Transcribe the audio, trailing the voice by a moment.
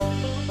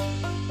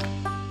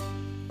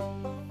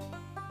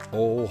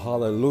Oh,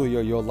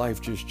 hallelujah. Your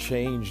life just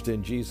changed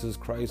in Jesus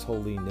Christ's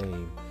holy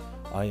name.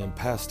 I am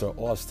Pastor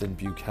Austin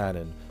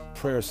Buchanan,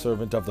 prayer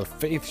servant of the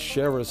Faith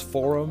Sharers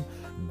Forum,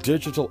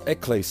 Digital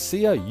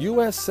Ecclesia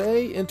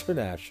USA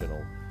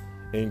International.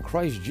 In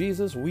Christ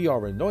Jesus, we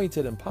are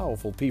anointed and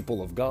powerful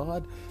people of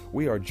God.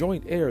 We are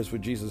joint heirs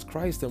with Jesus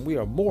Christ, and we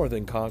are more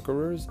than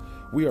conquerors.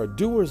 We are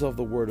doers of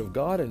the Word of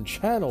God and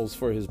channels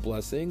for His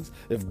blessings.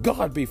 If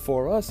God be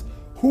for us,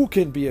 who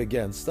can be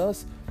against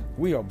us?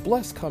 We are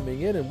blessed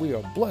coming in and we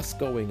are blessed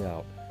going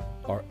out.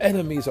 Our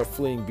enemies are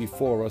fleeing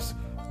before us.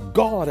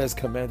 God has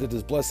commanded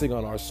His blessing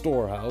on our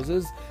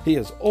storehouses. He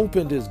has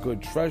opened His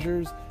good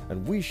treasures,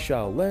 and we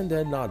shall lend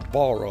and not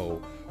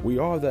borrow. We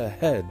are the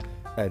head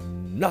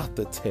and not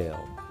the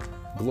tail.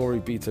 Glory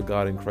be to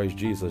God in Christ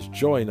Jesus.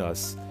 Join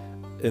us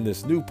in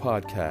this new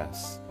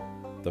podcast,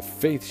 the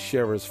Faith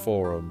Sharers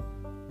Forum,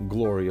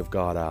 Glory of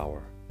God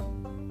Hour.